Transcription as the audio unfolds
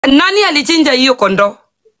Nani alichinja hiyo kondoo?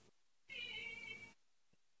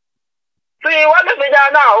 Si wale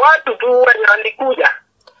vijana watu tu wenye walikuja.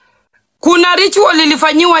 Kuna ritual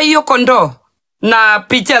ilifanyiwa hiyo kondoo na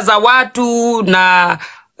picha za watu na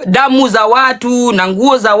damu za watu na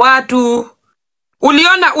nguo za watu.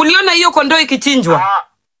 Uliona hiyo kondoo ikichinjwa?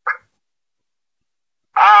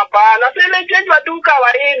 Hapana, ilichinjwa tu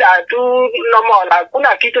kawaida tu normal,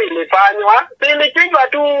 kuna kitu ilifanywa. Ilichinjwa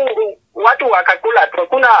tu watu wakakula tu.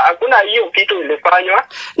 Hakuna hiyo kitu ilifanywa.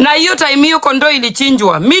 Na hiyo time hiyo kondoo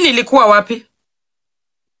ilichinjwa, mimi nilikuwa wapi?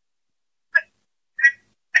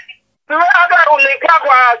 Hata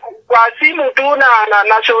ulikuwa kwa simu tu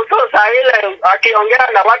na shoso saa ile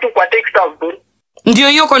akiongea na watu kwa TikTok tu. Ndio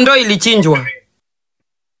hiyo kondoo ilichinjwa.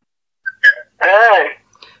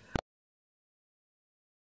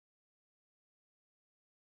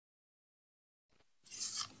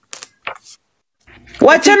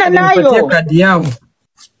 Wachana nayo. Kadi yao.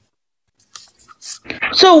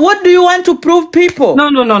 So what do you want to prove people?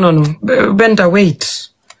 No. Benta,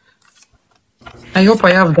 wait. I hope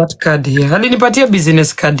I have that card here. Alinipatia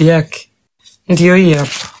business card yake. Ndio hii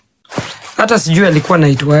hapa. Hata sijui alikuwa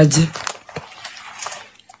anaitwaje.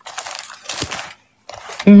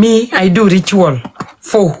 Me, I do ritual.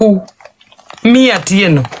 For who? Me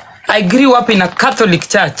Atieno. I grew up in a Catholic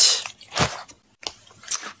church.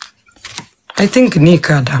 I think ni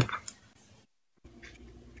card up.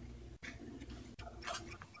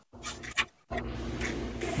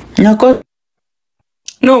 Nyako.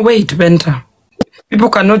 No, wait, Benta. People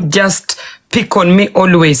cannot just pick on me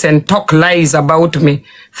always and talk lies about me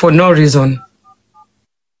for no reason.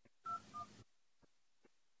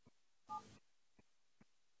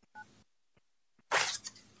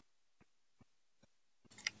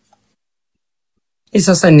 Hii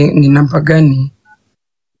sasa ni namba gani?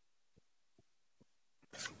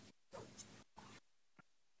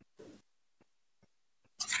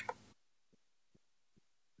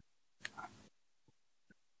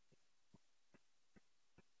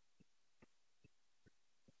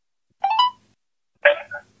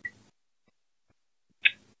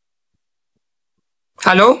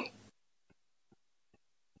 Hello?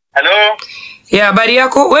 Hello? Ya, habari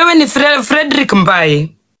yako? Wewe ni Frederick Mbaye?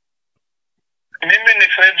 Mimi ni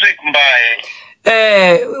Frederick Mbaye.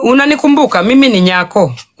 Unanikumbuka? Mimi ni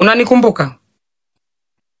Nyako. Unanikumbuka?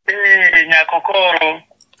 Nyako koro.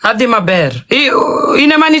 Hadi maber.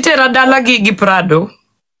 Inemanitera dala gi Prado.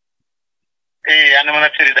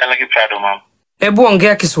 Anamanitera dala gi Prado, mama. Hebu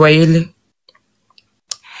ongea Kiswahili.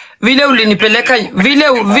 Vile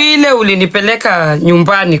ulinipeleka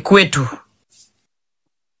nyumbani kwetu.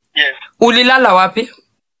 Yes. Ulilala wapi?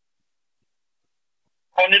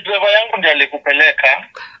 Ni driver yangu ndiye alikupeleka.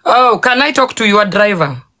 Oh, can I talk to your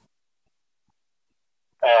driver?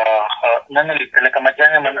 Nani alipeleka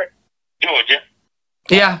majani George?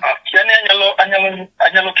 Yeah. Yani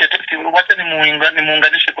anyalo kete wacha ni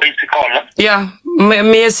muunganishe kwa hii call. Yeah,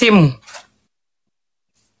 mie simu.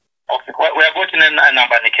 Okay, we are going to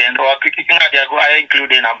number nikendo. Kikingadi I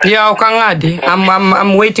include a number. Yeah, Okangadi.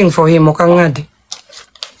 I'm waiting for him, Okangadi.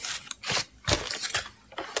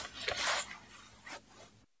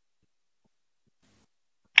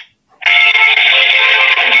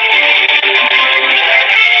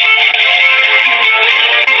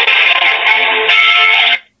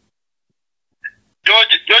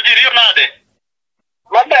 George Rio nade?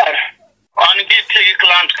 Maber. Angi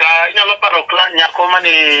client ka inyalo paro client Nyako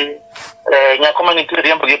mani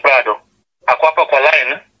riembo gi Prado. Ako hapa kwa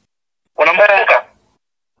line. Unamkumbuka?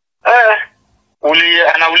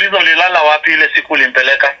 Anauliza ulilala wapi ile siku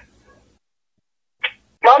ulimpeleka?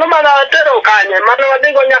 Mana atero kanye, mana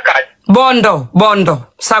wadingo nyakaje.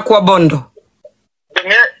 Bondo. Sakwa Bondo.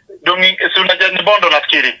 Dungi sunaja ni Bondo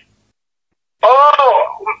nafikiri.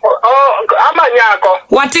 Ama Nyako.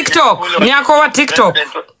 Wa TikTok. Nyako wa TikTok.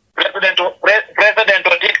 President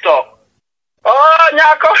wa TikTok.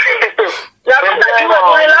 Nyako.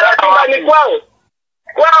 Nyako ni kwao.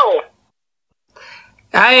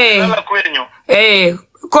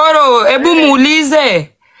 Koro, ebu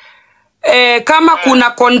muulize. Kama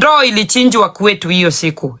kuna kondoo ilichinjwa kwetu hiyo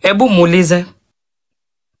siku. Ebu muulize.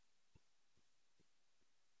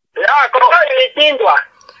 Ya, kondoo ilichinjwa.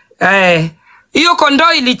 Hiyo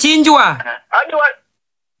kondoo ilichinjwa.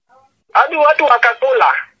 Hadi watu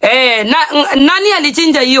wakakula. Nani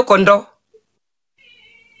alichinja hiyo kondoo?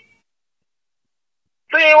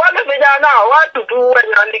 Si wale vijana watu tu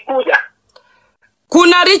wenye walikuja.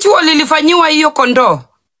 Kuna ritual ilifanyiwa hiyo kondoo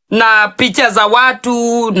na picha za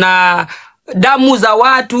watu na damu za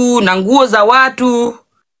watu na nguo za watu.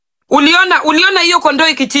 Uliona hiyo kondoo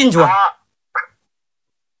ikichinjwa?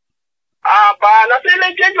 Hapana,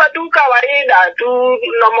 silichinjwa tu kawaida tu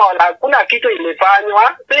normal, hakuna kitu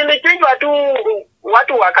ilifanywa. Silichinjwa tu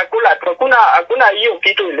watu wakakula tu, hakuna hiyo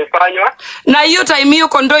kitu ilifanywa. Na hiyo time hiyo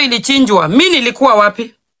kondoo ilichinjwa, mimi nilikuwa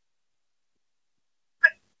wapi?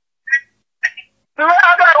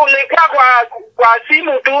 Hata ulikuwa kwa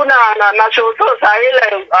simu tu na shoso saa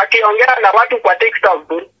ile akiongea na watu kwa TikTok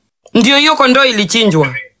tu. Ndio hiyo kondoo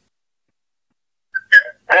ilichinjwa.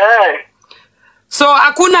 So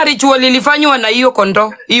hakuna ritual ilifanywa na hiyo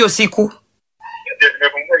kondoo hiyo siku.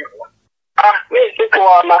 Mimi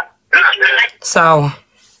sikuona. Sawa.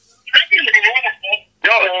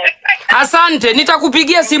 Asante,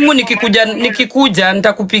 nitakupigia simu nikikuja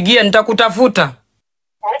nitakupigia, nitakutafuta.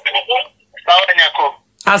 Sawa Nyako.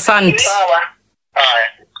 Asante. Sawa.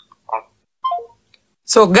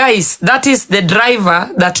 So guys, that is the driver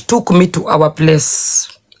that took me to our place.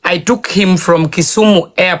 I took him from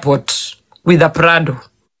Kisumu airport with a Prado.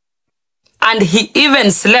 And he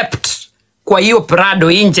even slept kwa hiyo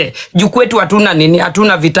Prado nje. Juu kwetu hatuna nini,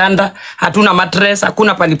 hatuna vitanda, hatuna mattress,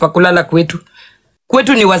 hakuna palipa kulala kwetu.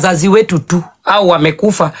 Kwetu ni wazazi wetu tu au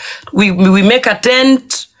wamekufa. We make a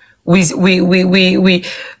tent,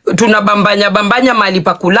 tunabambanya mahali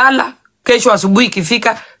pa kulala. Kesho asubuhi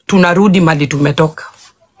ikifika tunarudi mahali tumetoka.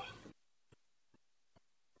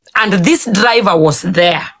 And this driver was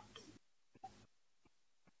there.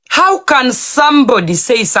 How can somebody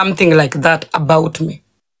say something like that about me?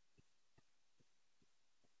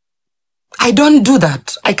 I don't do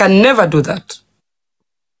that. I can never do that.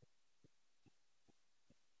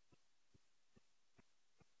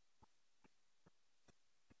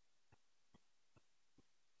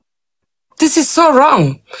 This is so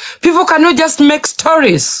wrong. People cannot just make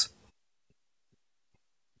stories.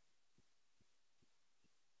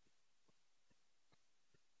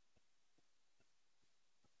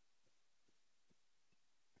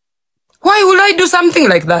 Why will I do something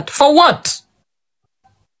like that? For what?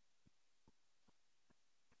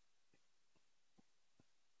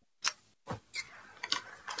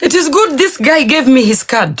 It is good this guy gave me his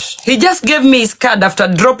card. He just gave me his card after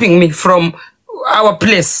dropping me from our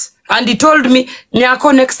place. And he told me,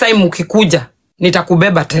 Nyako, next time ukikuja,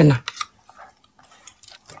 nitakubeba tena.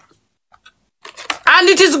 And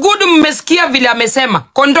it is good mmesikia vile amesema.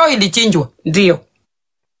 Kondoo ilichinjwa. Ndio.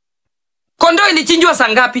 Kondoo ilichinjwa saa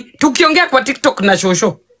ngapi? Tukiongea kwa TikTok na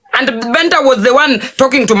shosho. And Benta was the one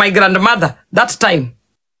talking to my grandmother that time.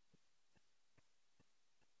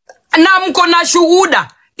 Na mko na shuhuda.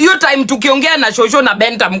 Hiyo time tukiongea na shosho na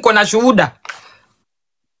Benta mko na shuhuda.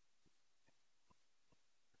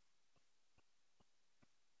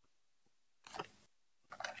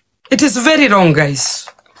 It is very wrong, guys.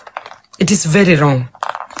 It is very wrong.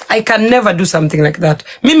 I can never do something like that.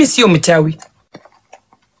 Mimi sio mchawi.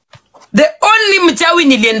 The only mchawi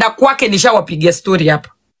nilienda kwake nishawapigia story hapa.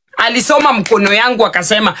 Alisoma mkono yangu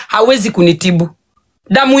akasema hawezi kunitibu.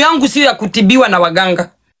 Damu yangu sio ya kutibiwa na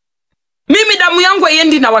waganga. Mimi damu yangu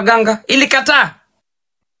haiendi na waganga. Ilikataa.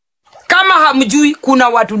 Kama hamjui kuna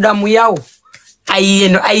watu damu yao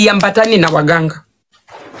haiambatani na waganga.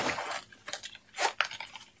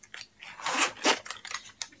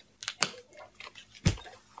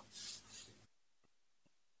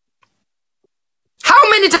 How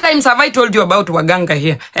many times have I told you about waganga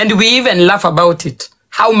here? And we even laugh about it.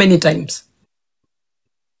 How many times?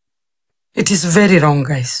 It is very wrong,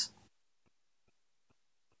 guys.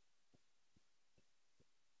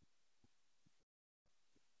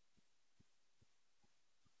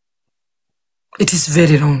 It is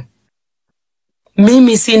very wrong.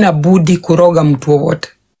 Mimi sina budi kuroga mtu wowote.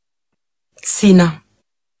 Sina.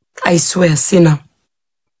 I swear, sina.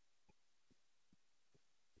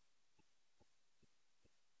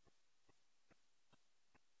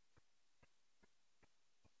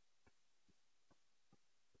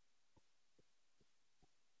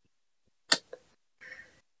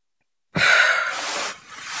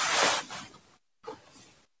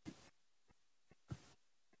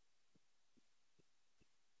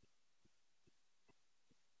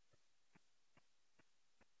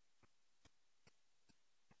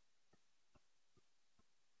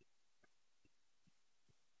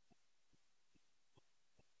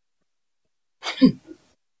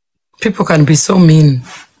 People can be so mean.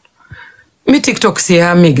 Mi TikTok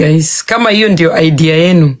sihami, guys. Kama hiyo ndio idea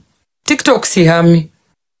yenu. TikTok sihami.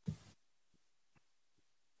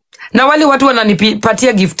 Na wale watu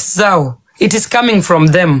wananipatia gifts zao. It is coming from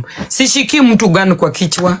them. Sishiki mtu gani kwa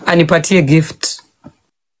kichwa anipatie gift.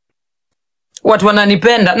 Watu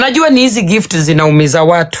wananipenda. Najua ni hizi gift zinaumiza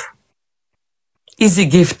watu. Hizi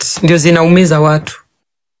gift ndio zinaumiza watu.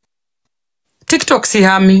 TikTok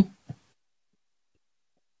sihami.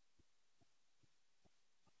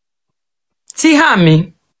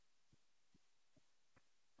 Sihami.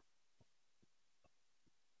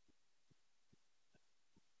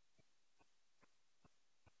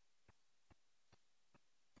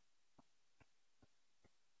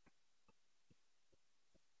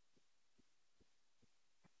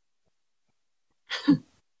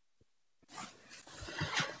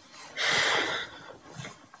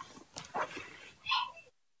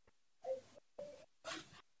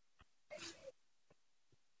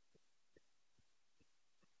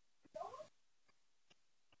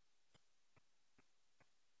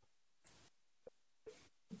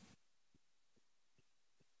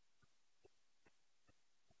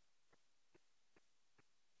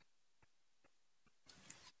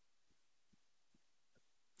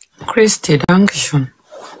 Christy, Dankeschön.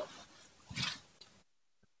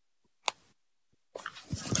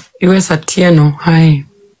 US Atieno, hi.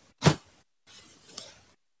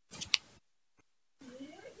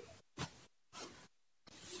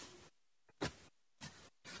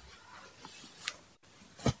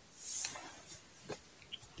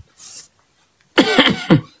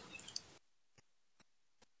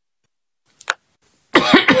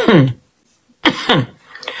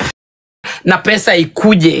 Na pesa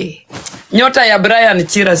ikuje. Nyota ya Brian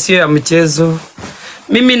Chira sio ya mchezo.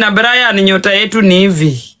 Mimi na Brian nyota yetu ni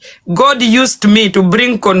hivi. God used me to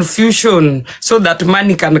bring confusion so that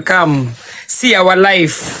money can come. See our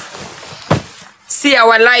life. See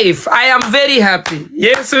our life. I am very happy.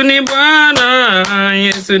 Yesu ni Bwana,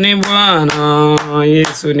 Yesu ni Bwana,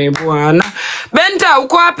 Yesu ni Bwana. Benta,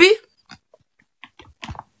 uko wapi?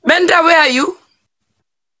 Benta, where are you?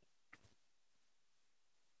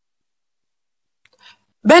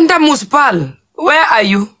 Benta Muspal, where are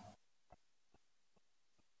you?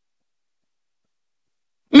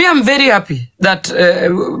 Me, I'm very happy that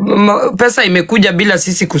pesa imekuja bila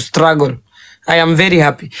sisi kustruggle. I am very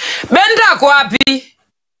happy. Benta ako wapi?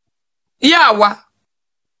 Yawa.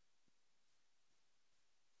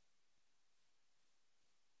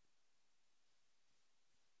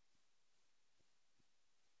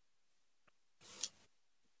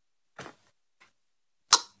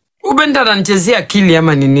 Ubenda ananichezea akili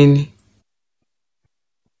ama ni nini?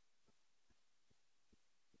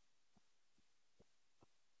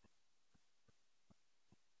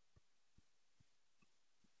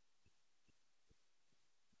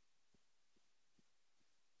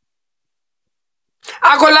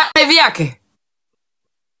 Ako live yake?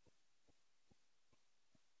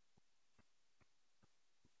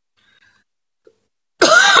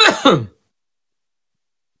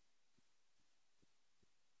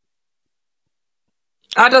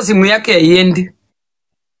 Hata simu yake haiendi.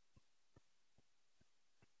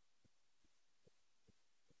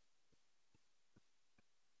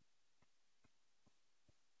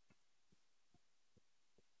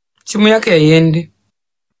 Simu yake haiendi.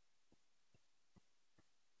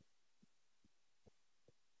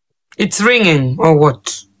 It's ringing or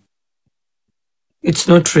what? It's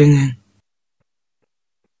not ringing.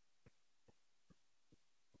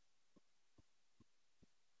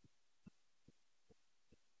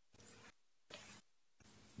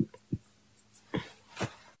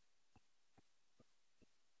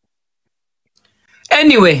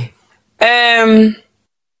 Anyway,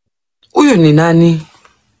 huyu ni nani?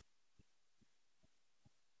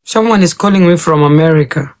 Someone is calling me from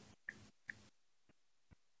America.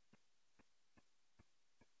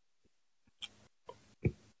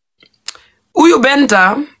 Huyu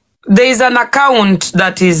Benta, there is an account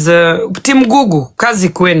that is Team Gugu, kazi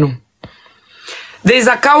kwenu. There is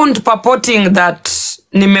account purporting that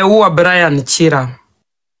nimeua Brian Chira.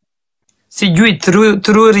 Sijui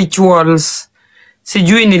through rituals.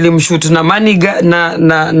 Sijui nilimshoot na money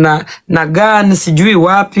na gun, sijui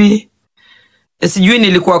wapi. Sijui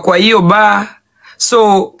nilikuwa kwa hiyo bar.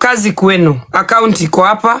 So kazi kwenu. Account iko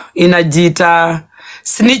hapa inajiita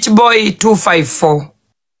Snitchboy 254.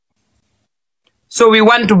 So we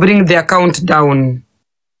want to bring the account down.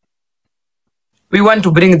 We want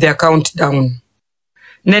to bring the account down.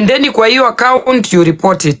 Nendeni kwa hiyo account, you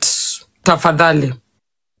report it. Tafadhali.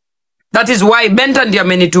 That is why Benta ndiye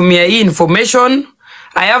amenitumia hii information.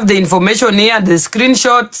 I have the information here, the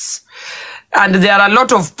screenshots. And there are a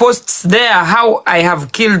lot of posts there how I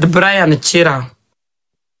have killed Brian Chira.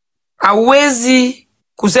 Hawezi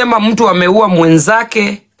kusema mtu ameua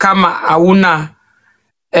mwenzake kama hauna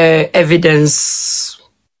evidence.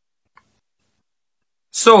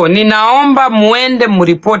 So, ninaomba muende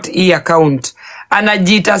mreport hii account.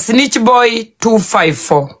 Anajiita Snitchboy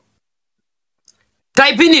 254.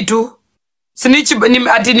 Type ini tu.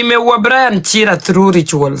 Ati nimeua Brian Chira through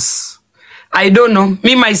rituals. I don't know.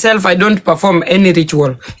 Me, myself, I don't perform any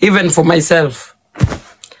ritual, even for myself.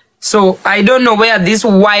 So I don't know where these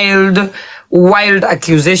wild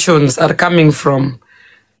accusations are coming from.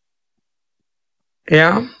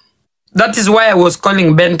 Yeah. That is why I was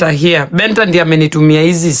calling Benta here. Benta ndiye amenitumia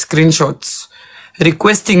hizi screenshots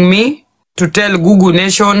requesting me to tell Google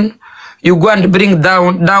Nation, you go and bring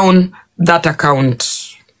down that account.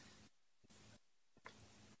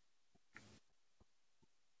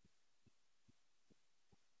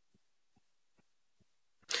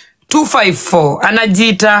 $254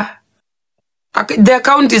 Anajita. The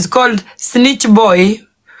account is called Snitch Boy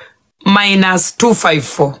minus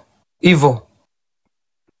 254. Evo.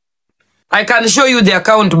 I can show you the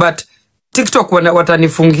account, but TikTok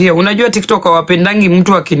watanifungia. Unajua TikTok hawapendangi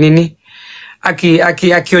mtu akinini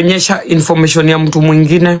akionyesha information ya mtu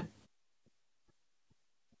mwingine.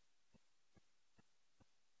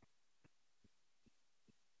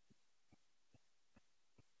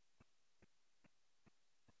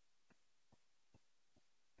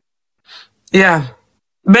 Yeah.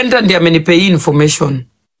 Benta ndiye amenipa hii information.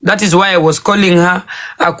 That is why I was calling her.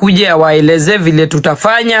 Akuje awaeleze vile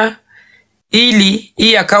tutafanya ili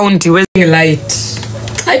hii account iweze light.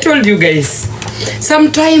 I told you guys.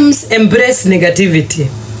 Sometimes embrace negativity.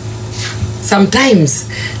 Sometimes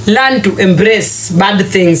learn to embrace bad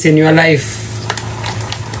things in your life.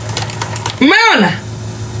 Umeona?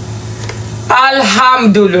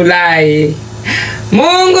 Alhamdulillah.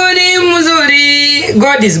 Mungu ni mzuri.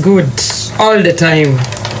 God is good all the time.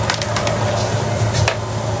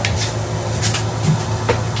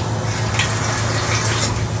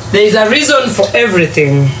 There is a reason for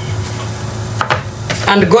everything.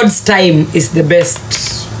 And God's time is the best.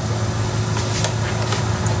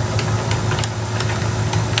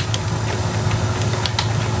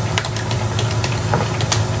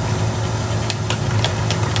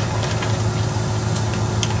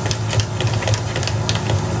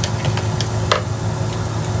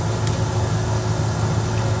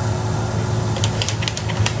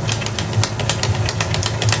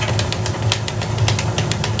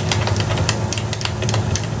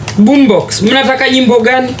 Boombox, mnataka nyimbo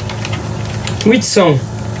gani? Which song?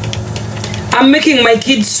 I'm making my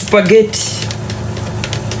kids spaghetti.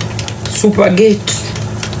 Spaghetti.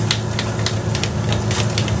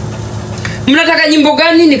 Mnataka nyimbo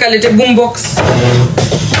gani nikalete boombox?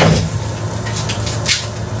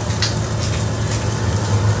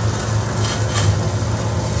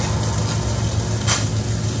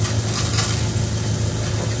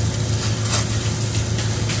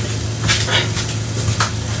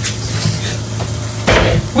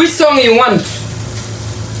 Which song you want?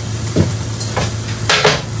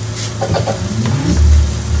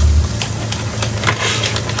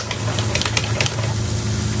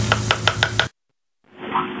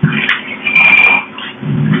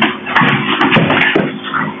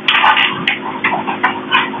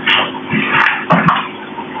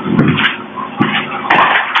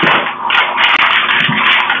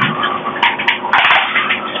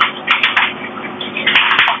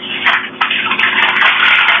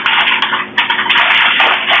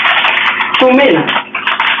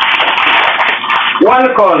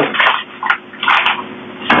 One call.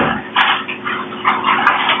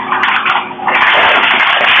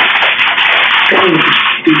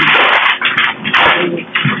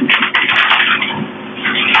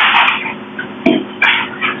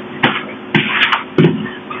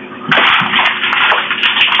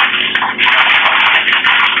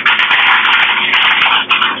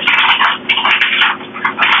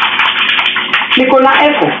 Niko na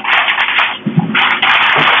echo.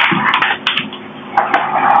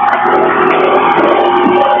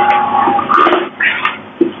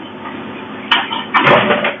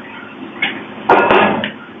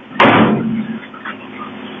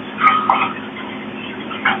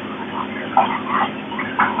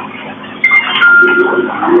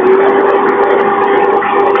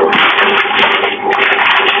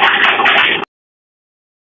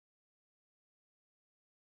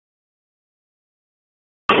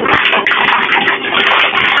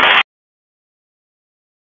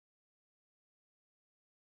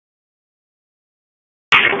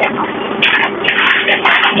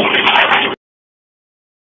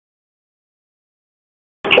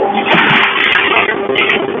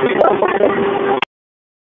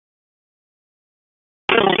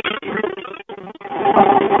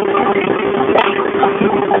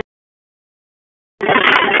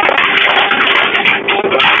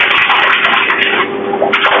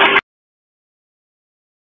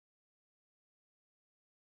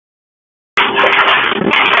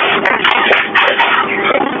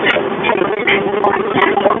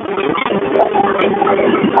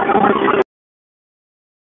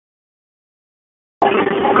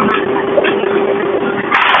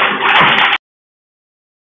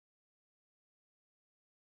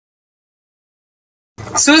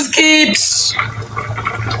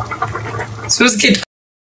 Suskit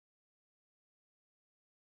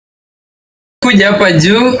kuja hapa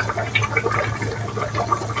juu.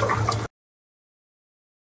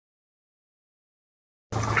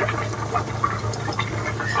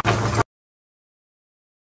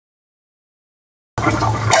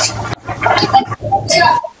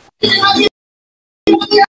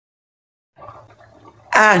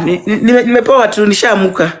 Nimepoa tu,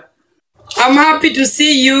 nishaamka. I'm happy to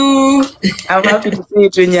see you. I'm happy to see you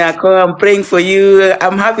too, Nyako. I'm praying for you.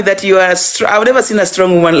 I'm happy that you are I've never seen a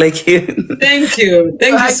strong woman like you. Thank you.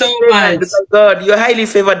 Thank you so much. By God. You're highly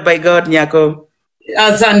favored by God, Nyako.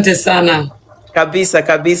 Asante sana.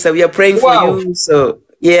 Kabisa. We are praying for you. So,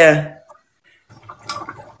 yeah.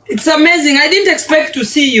 It's amazing. I didn't expect to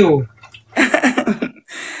see you.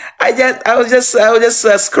 I was just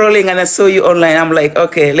scrolling and I saw you online. I'm like,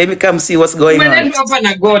 okay, let me come see what's going on.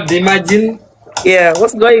 God, imagine. Yeah,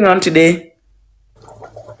 what's going on today?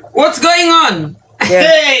 What's going on? Yeah.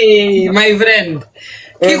 Hey, my friend.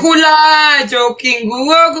 Kikulacho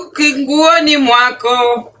kinguoni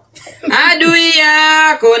mwako. Adui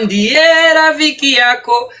yako ndiye rafiki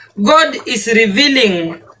yako. God is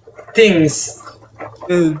revealing things.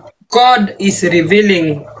 God is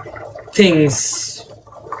revealing things.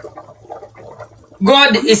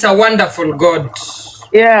 God is a wonderful God.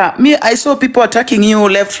 Yeah, I saw people attacking you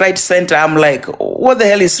left, right, center. I'm like, what the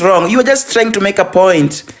hell is wrong? You were just trying to make a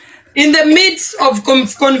point. In the midst of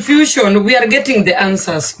confusion, we are getting the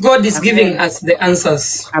answers. God is giving us the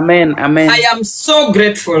answers. Amen. I am so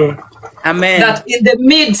grateful. Amen. That in the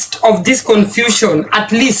midst of this confusion,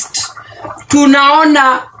 at least,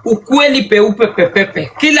 tunaona ukweli peupe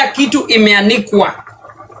pepepe. Kila kitu imeanikwa.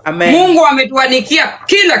 Amen. Mungu ametuanikia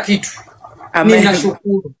kila kitu. Amen.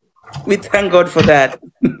 Ninashukuru. We thank God for that.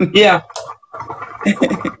 Yeah.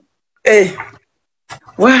 Hey.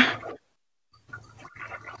 What?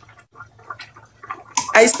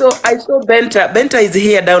 I saw Benta. Benta is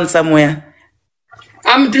here down somewhere.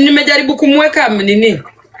 Nimejaribu kumweka nini?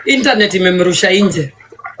 Internet imemrusha nje.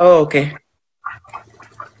 Oh, okay.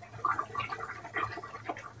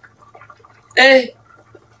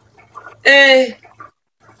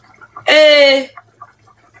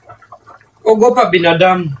 Ogopa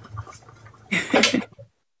binadamu.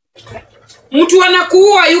 Mtu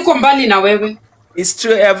anakuua yuko mbali na wewe. It's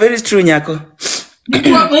true, very true, Nyako.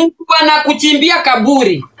 Mtu anakuchimbia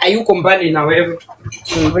kaburi hayuko mbali na wewe.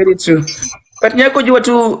 Very true. But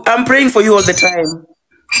Nyako, I'm praying for you all the time.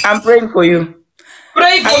 I'm praying for you.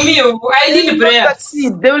 Pray for me. I need prayer.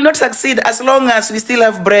 They will not succeed as long as we still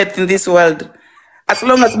have breath in this world. As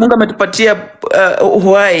long as Mungu ametupatia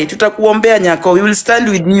uhai, tutakuombea Nyako. We will stand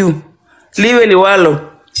with you. Liwe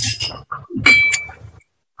liwalo.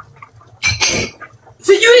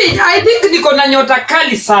 Sijui, I think niko na nyota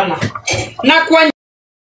kali sana. Na kwa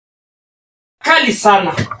kali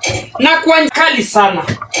sana. Na kwa kali sana.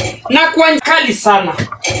 Na kwa kali sana.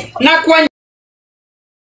 Na kwa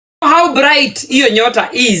how bright hiyo nyota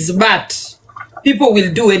is, but people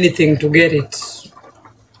will do anything to get it.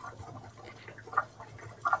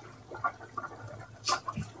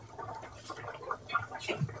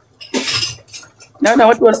 Naona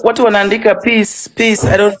watu wanaandika peace.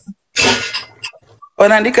 I don't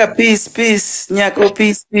wanaandika peace, Nyako,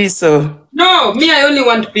 peace. So no, me I only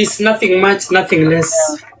want peace, nothing much, nothing less.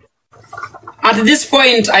 At this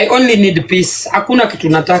point I only need peace. Hakuna kitu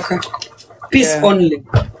nataka. Peace only.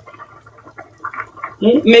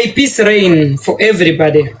 May peace reign for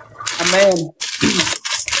everybody. Amen.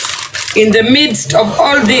 In the midst of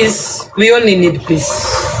all this, we only need peace.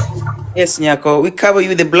 Yes, Nyako, we cover you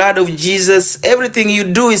with the blood of Jesus. Everything you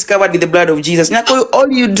do is covered with the blood of Jesus. Nyako,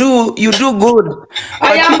 all you do good.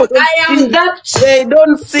 I am that. They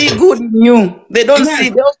don't see good in you. They don't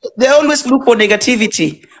see. They always look for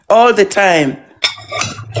negativity all the time.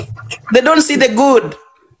 They don't see the good.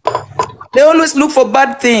 They always look for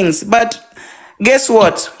bad things. But guess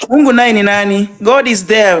what? Mungu naye ni nani? God is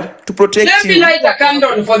there to protect you. Let me light a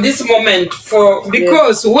candle for this moment,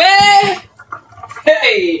 because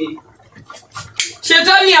hey,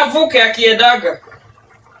 Shetani avuke akiedaga.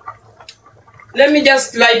 Let me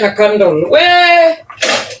just light a candle.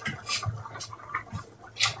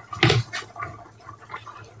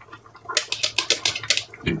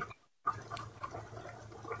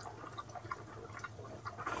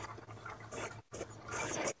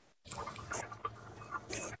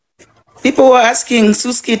 People were asking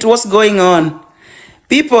Suskit, what's going on?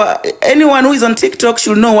 Anyone who is on TikTok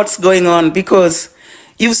should know what's going on, because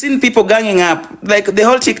you've seen people ganging up. Like the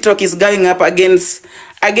whole TikTok is ganging up against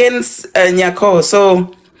Nyako.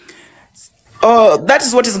 So Oh, that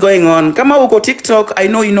is what is going on. Kama uko TikTok, I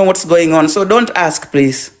know you know what's going on. So don't ask,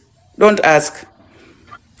 please. Don't ask.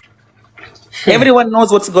 Everyone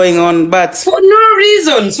knows what's going on, but For no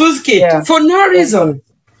reason, Suskit. Yeah. For no reason.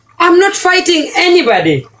 I'm not fighting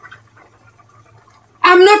anybody.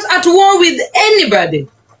 I'm not at war with anybody.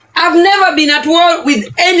 I've never been at war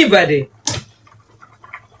with anybody.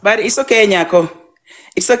 but it's okay, Nyako.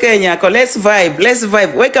 It's okay, Nyako. Let's vibe. Let's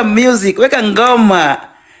vibe. Weka music. Weka ngoma.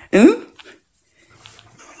 Hmm?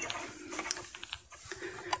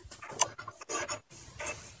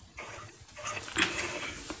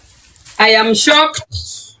 I am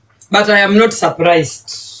shocked, but I am not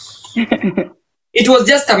surprised. It was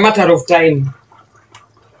just a matter of time.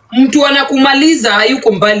 Mtu anakumaliza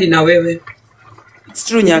hayuko mbali na wewe. It's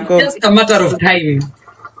true, Nyako. Just a matter of time.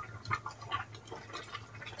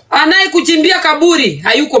 Anayekuchimbia kaburi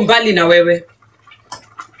hayuko mbali na wewe.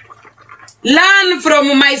 Learn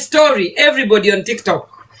from my story. Everybody on TikTok,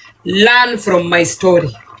 learn from my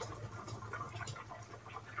story.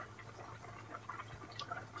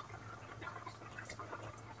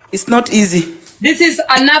 It's not easy. This is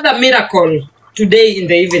another miracle today in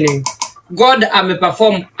the evening. God may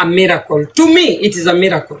perform a miracle. To me, it is a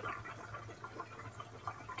miracle.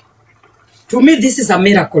 To me, this is a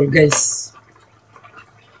miracle, guys.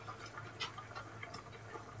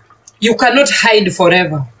 You cannot hide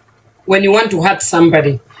forever. When you want to hurt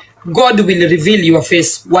somebody, God will reveal your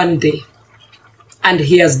face one day. And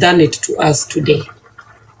he has done it to us today.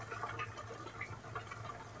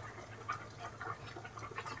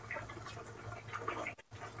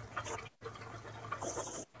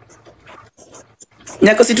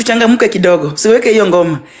 Nyako, si tuchangamke kidogo. Siweke hiyo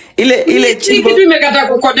ngoma. Ile chimbo. Kitu imekata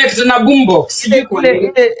kuconnect na boombox.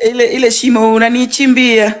 Ile shimo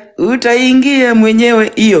unanichimbia. Utaingia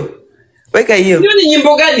mwenyewe hiyo. Weka hiyo. Hiyo ni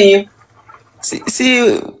nyimbo gani?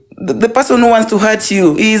 See, the person who wants to hurt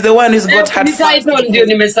you is the one who's got hurt. Ni title ndio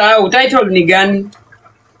nimesahau. Title ni gani?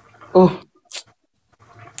 Oh.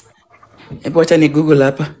 Hebu acha ni Google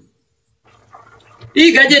hapa.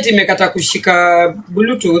 Hii gadget imekata kushika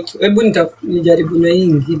Bluetooth. Hebu nijaribu na hii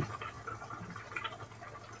nyingine.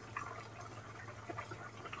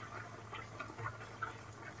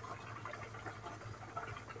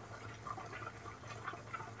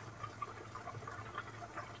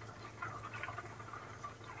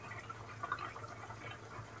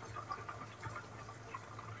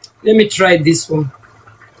 Let me try this one.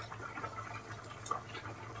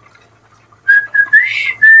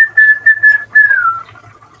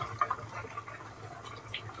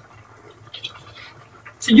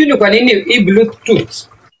 Sijui ni kwa nini hii Bluetooth.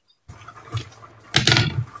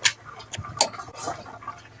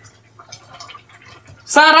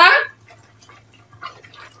 Sarah?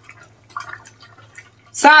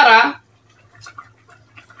 Sarah?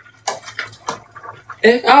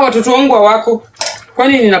 Hawa watoto wangu wako.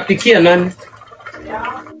 Kwani ninapikia nani?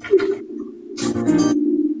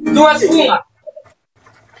 Tuwasunga.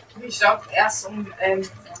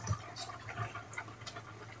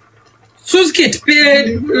 Suskit,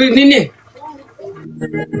 nini?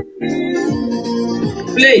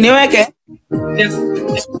 Play. Niweke. Yes.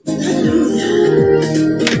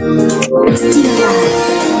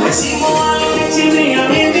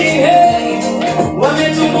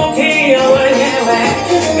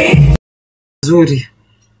 Mazuri.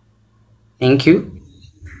 Thank you.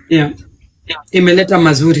 Yeah. Imeleta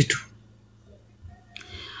mazuri tu.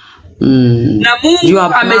 Na Mungu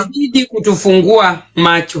amezidi kutufungua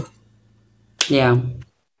macho. Yeah.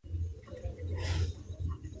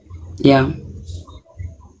 Yeah.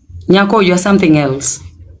 Nyako, you're something else.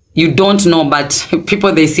 You don't know, but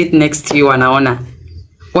people they sit next to you wanaona.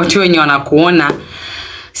 Watu wenye wanakuona.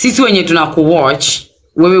 Sisi wenye tunakuwatch,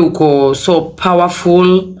 wewe uko so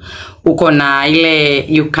powerful, uko na ile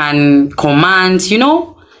you can command, you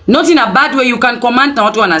know? Not in a bad way, you can command na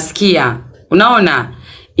watu wanasikia. Unaona?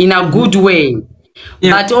 In a good way.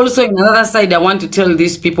 Yeah. But also in another side, I want to tell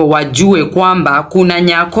these people wajue kwamba kuna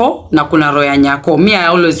Nyako na kuna roya Nyako. Me, I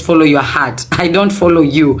always follow your heart. I don't follow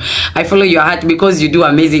you. I follow your heart because you do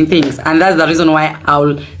amazing things. And that's the reason why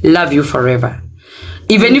I'll love you forever.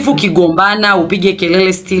 Even if ukigombana, upige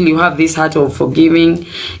kelele, still you have this heart of forgiving,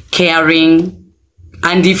 caring.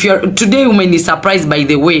 And if you're, today you may be surprised by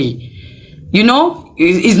the way. You know,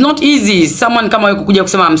 it's not easy. Someone kama wewe kukuja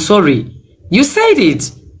kusema I'm sorry. You said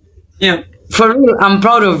it. Yeah. For real, I'm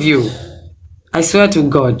proud of you. I swear to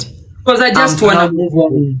God. Because I just want to move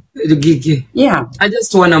on. Gigi. Yeah. I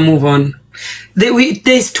just want to move on.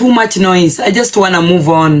 There's too much noise. I just want to move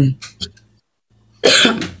on.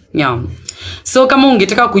 Yeah. So kama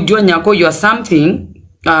ungetaka kujua Nyako you are something,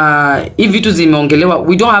 hivi vitu zimeongelewa,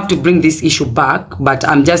 we don't have to bring this issue back, but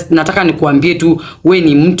I'm just nataka nikuambie tu we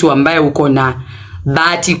ni mtu ambaye uko na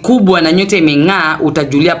bahati kubwa na nyote imeng'aa,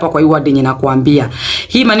 utajulia hapa kwa hii word yenye nakuambia.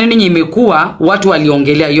 Hii maneno yenye imekuwa watu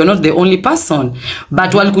waliongelea, you're not the only person,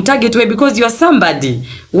 but walikutarget we because you are somebody.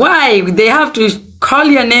 Why they have to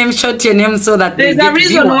call your name, shout your name so that there's a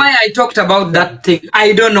reason why I talked about that thing.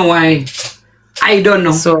 I don't know why. I don't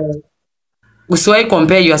know. So usiwahi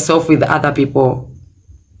compare yourself with other people.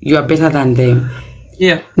 You are better than them.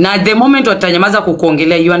 Yeah. Na the moment watanyamaza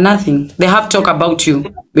kukuongelea, you are nothing. They have to talk about you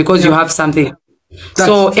because you have something.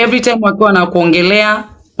 So every time watu wanakuongelea,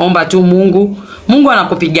 omba tu Mungu. Mungu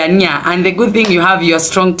anakupigania, and the good thing you have your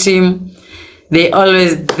strong team. They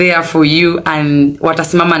always there for you and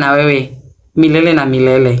watasimama na wewe milele na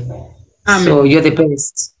milele. Amen. So you're the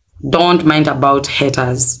best. Don't mind about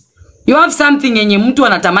haters. You have something yenye mtu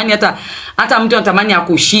anatamani, hata mtu anatamani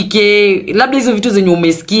akushike, labda hizo vitu zenye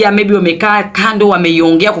umesikia, maybe wamekaa kando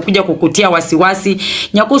wameiongea kukuja kukutia wasiwasi.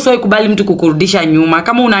 Nyako, usiwahi kubali mtu kukurudisha nyuma.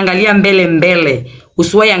 Kama unaangalia mbele,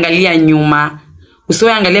 usiwahi angalia nyuma.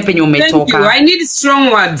 Usiwahi angalia penye umetoka. Thank you. I need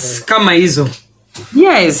strong words kama hizo.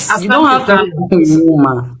 Yes, you don't have to go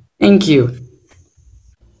nyuma. Thank you.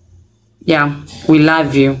 Yeah, we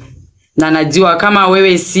love you. Na najua kama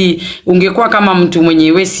wewe si ungekuwa kama mtu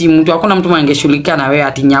mwenye wewe si mtu, hakuna mtu angeshughulika na wewe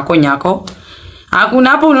ati nyako. Hakuna.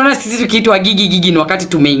 Hapo unaona sisi tukiitwa gigi ni wakati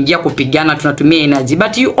tumeingia kupigana, tunatumia energy,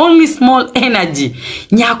 but you only small energy.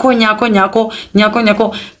 Nyako.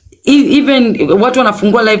 Even watu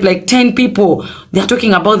wanafungua live like 10 people, they are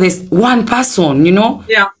talking about this one person, you know?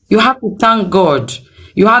 Yeah. You have to thank God.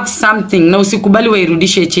 You have something. Na usikubali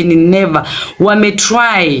wairudishe chini, never. Wame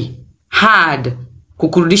try hard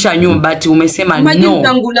kukurudisha nyuma, but umesema no.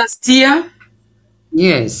 Tangu last year.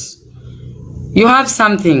 Yes. You have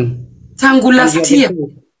something. Tangu last year.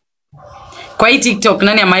 Kwa hii TikTok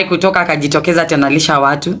nani amai kutoka akajitokeza tenalisha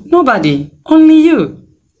watu? Nobody. Only you.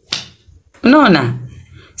 Unaona?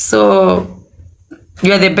 So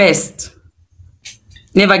you are the best.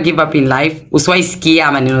 Never give up in life. Usiwahi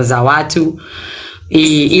sikia maneno za watu.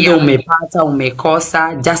 Either umepata,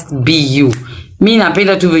 umekosa, just be you. Mi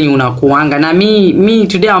napenda tu venye unakuanga. Na mi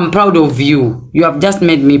today I'm proud of you. You have just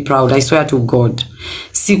made me proud. I swear to God.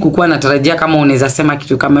 Si kukuwa natarajia kama unaweza sema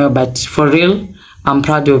kitu kama hiyo, but for real, I'm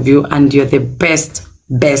proud of you and you're the best.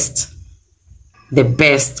 The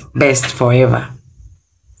best forever.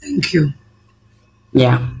 Thank you.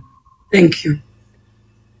 Yeah. Thank you.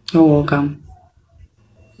 You're welcome.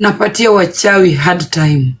 Napatia wachawi hard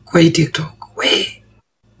time kwa hii TikTok.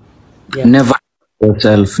 Yeah. Never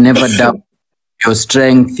yourself, never doubt your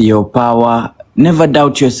strength, your power. Never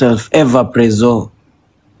doubt yourself ever, Prezo.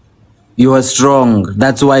 You are strong.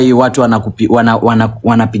 That's why watu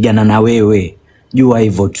wanapigana na wewe. Jua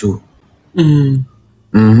hivyo tu.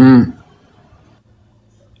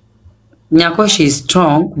 Nyako, she is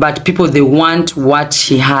strong, but people they want what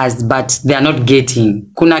she has, but they are not getting.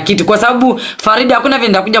 Kuna kitu kwa sababu Farida hakuna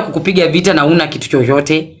venda kuja kukupiga vita na una kitu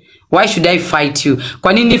chochote. Why should I fight you?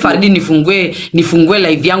 Kwa nini Faridi nifungue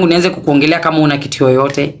live yangu nianze kukuongelea kama una kitu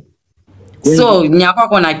yoyote? So Nyako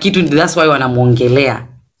kuna kitu, that's why wanamuongelea.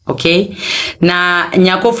 Okay? Na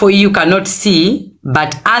Nyako, for you cannot see,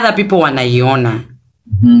 but other people wanaiona.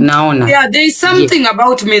 Naona. Yeah, there is something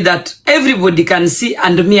about me that everybody can see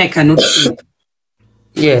and me I cannot see.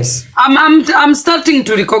 Yes. I'm starting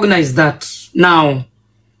to recognize that now.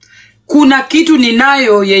 Kuna kitu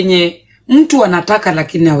ninayo yenye mtu anataka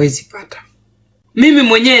lakini hawezi pata. Mimi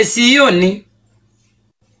mwenyewe sioni.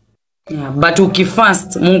 Yeah, but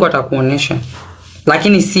ukifast Mungu atakuonesha.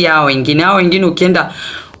 Lakini si hao wengine. Hao wengine ukienda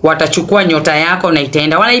watachukua nyota yako na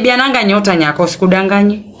itaenda. Wanaibiananga nyota Nyako,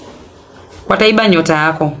 sikudanganyi. Wataiba nyota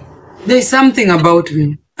yako. There is something about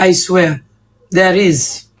me. I swear. There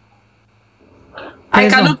is. I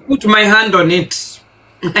cannot put my hand on it.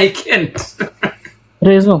 I can't.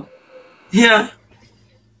 Rezo, Yeah.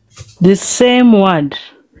 the same word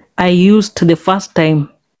I used the first time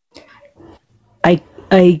I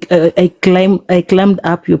climbed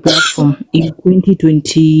up your platform in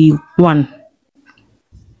 2022.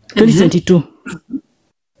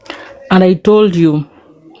 And I told you,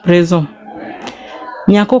 Rezo,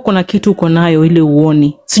 Nyako kuna kitu uko nayo ile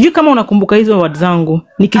uoni. Sijui kama unakumbuka hizo word zangu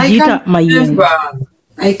nikijiita Mayeni.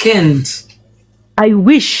 I can't. I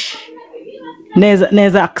wish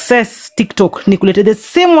neza access TikTok nikulete the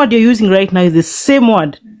same word you're using right now is the same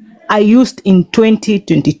word I used in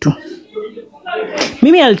 2022.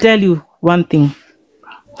 Mimi, I'll tell you one thing.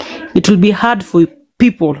 It will be hard for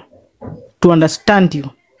people to understand you.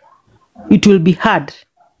 It will be hard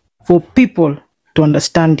for people to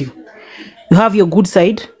understand you. You have your good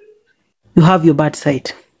side, you have your bad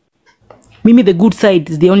side. Mimi the good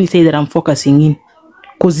side is the only side that I'm focusing in.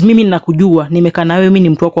 Cause mimi nakujua, nimekaa na wewe, mimi ni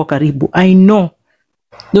mtu wako wa karibu. I know.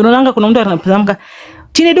 Ndio unaona kuna mtu anatamka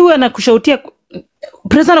Chinedu anakushautia,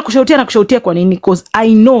 President anakushautia kwa nini? Cause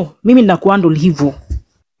I know mimi ninakuhandle hivyo.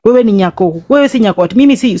 Wewe ni Nyako, wewe si Nyako.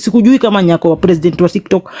 Mimi sikujui kama Nyako wa president wa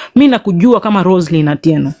TikTok. Mimi nakujua kama Roslyn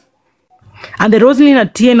Atieno. And the Roslyn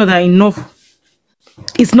Atieno that I know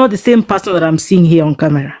is not the same person that I'm seeing here on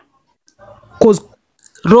camera. Cause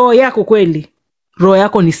roho yako kweli, roho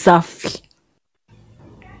yako ni safi.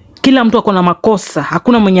 Kila mtu akona makosa,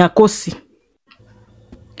 hakuna mwenye akosi.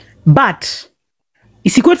 But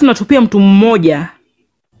isikuwe tunatupia mtu mmoja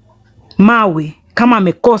mawe kama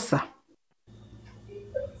amekosa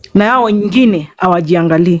na hao wengine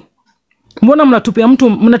hawajiangalii. Mbona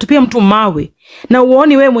mnatupia mtu mawe na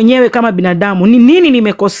uone wewe mwenyewe kama binadamu ni nini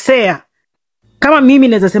nimekosea? Kama mimi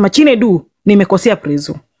naweza sema Chinedu nimekosea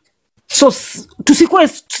Prezo. So tusikuwe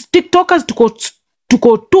TikTokers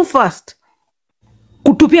tuko too fast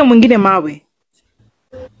kutupia mwingine mawe.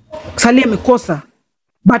 Salia amekosa,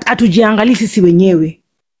 but atujiangalii sisi wenyewe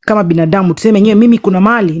kama binadamu, tuseme wenyewe mimi kuna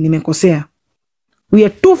mali nimekosea. We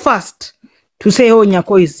are too fast to say oh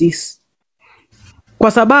Nyako is this.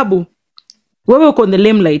 Kwa sababu wewe uko on the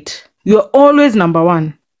limelight, you are always number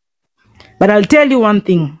one. But I'll tell you one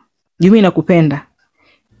thing, mimi nakupenda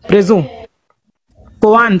Prezo.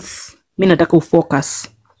 For once mimi nataka ufocus.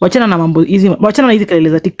 Wachana na mambo hizi, wachana na hizi kelele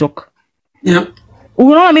za TikTok. Yeah.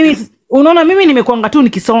 Unaona mimi nimekuanga tu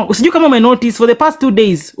nikisoma. Usijui kama ume notice for the past 2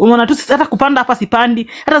 days. Umeona tu hata kupanda hapa sipandi,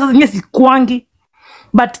 hata sasa zingine sikwangi.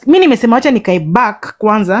 But mimi nimesema acha nikae back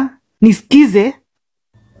kwanza, nisikize,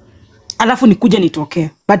 alafu nikuje nitokee.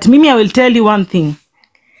 But mimi I will tell you one thing.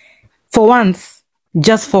 For once,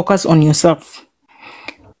 just focus on yourself.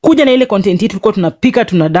 Kuja na ile content yetu tulikuwa tunapika,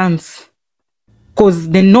 tuna dance. Cause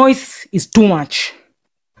the noise is too much.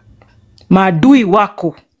 Maadui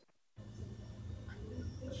wako.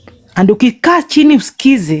 And ukikaa chini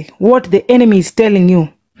usikize what the enemy is telling you,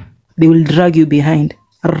 they will drag you behind.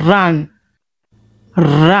 Run.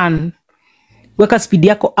 Run. Weka speed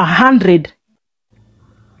yako 100%.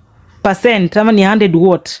 Ama ni 100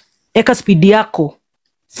 watt. Eka speed yako.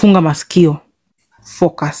 Funga masikio.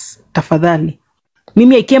 Focus. Tafadhali.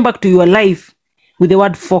 Mimi I came back to your life with the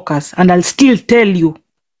word focus. And I'll still tell you,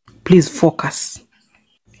 please focus.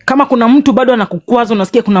 Kama kuna mtu bado anakukwaza,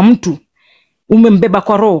 unasikia kuna mtu umembeba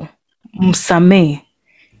kwa roho, msamee.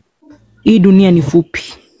 Hii dunia ni fupi.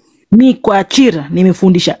 Mi kwa Achira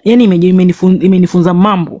nimefundisha, yani imenifunza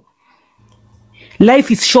mambo.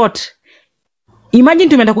 Life is short. Imagine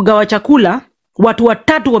tumeenda kugawa chakula, watu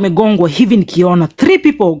 3 wamegongwa hivi nikiona. 3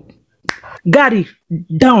 people gari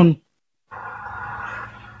down.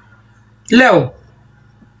 Leo.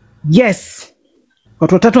 Yes.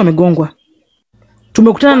 Watu 3 wamegongwa.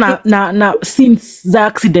 Tumekutana na scenes za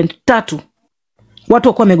accident 3. Watu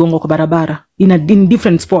wako wamegongwa kwa barabara in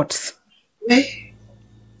different spots.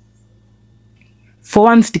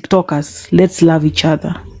 For once TikTokers, let's love each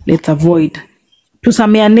other. Let's avoid.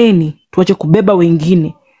 Tusameaneni, tuache kubeba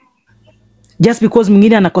wengine. Just because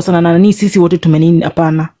mwingine anakosana na nani sisi wote tumenini,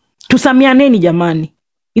 hapana. Tusameaneni jamani.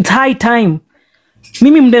 It's high time.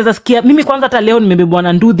 Mimi mnaweza sikia, mimi kwanza hata leo nimebebwa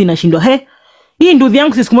na ndudhi na shindwa. Hii ndudhi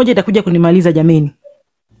yangu siku moja itakuja kunimaliza jameni.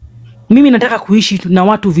 Mimi nataka kuishi na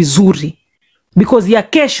watu vizuri. Because ya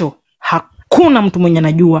kesho hakuna mtu mwenye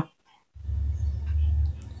anajua.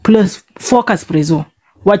 Plus focus Prezo.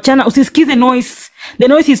 Wachana usisikize noise. The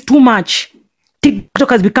noise is too much. TikTok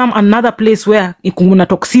has become another place where kuna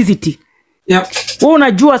toxicity. Yeah. Wewe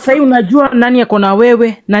unajua sasa, unajua nani yako na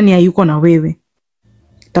wewe, nani hayuko na wewe.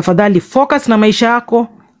 Tafadhali focus na maisha yako.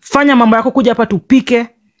 Fanya mambo yako, kuja hapa tupike.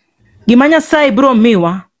 Gimanya sai bro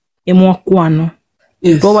miwa emwakwano.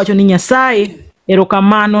 Yes. Kwa wacho ni Nyasaye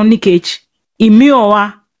erokamano nikech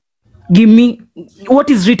imiowa gimi what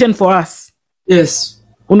is written for us. Yes.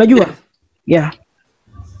 Unajua? Yeah.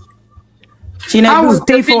 Chinedu,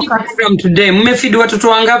 stay focused from today. Mmefeed watoto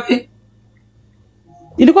wangapi?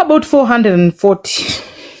 Ilikuwa about 440.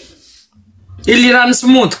 Ili run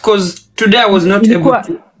smooth cause today I was not able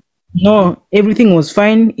to. No, everything was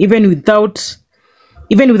fine even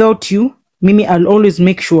without you. Mimi I'll always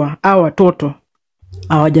make sure our watoto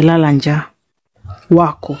hawajalala njaa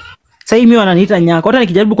wako. Sasa mimi wananiita Nyako. Hata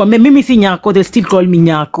nikijaribu kuambia mimi si Nyako, they still call me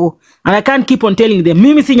Nyako. And I can't keep on telling them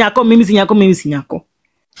mimi si Nyako, mimi si Nyako, mimi si Nyako.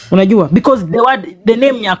 Unajua? Because the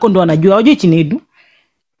name Nyako ndo wanajua. Hawajui Chinedu.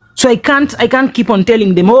 So I can't keep on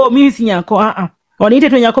telling them oh mimi si Nyako. Waniite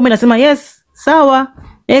tu Nyako, mimi nasema yes, sawa.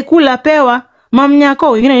 Kula pewa mam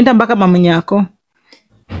Nyako. Wengine wanaita mpaka mama Nyako.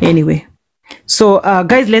 Anyway. So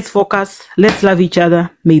guys, let's focus. Let's love each other.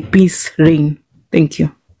 May peace reign. Thank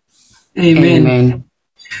you. Amen. Amen.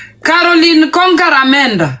 Caroline Conquer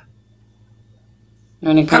Amanda.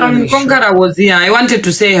 Caroline Conquer was here. I wanted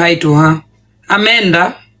to say hi to her.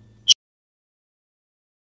 Amanda.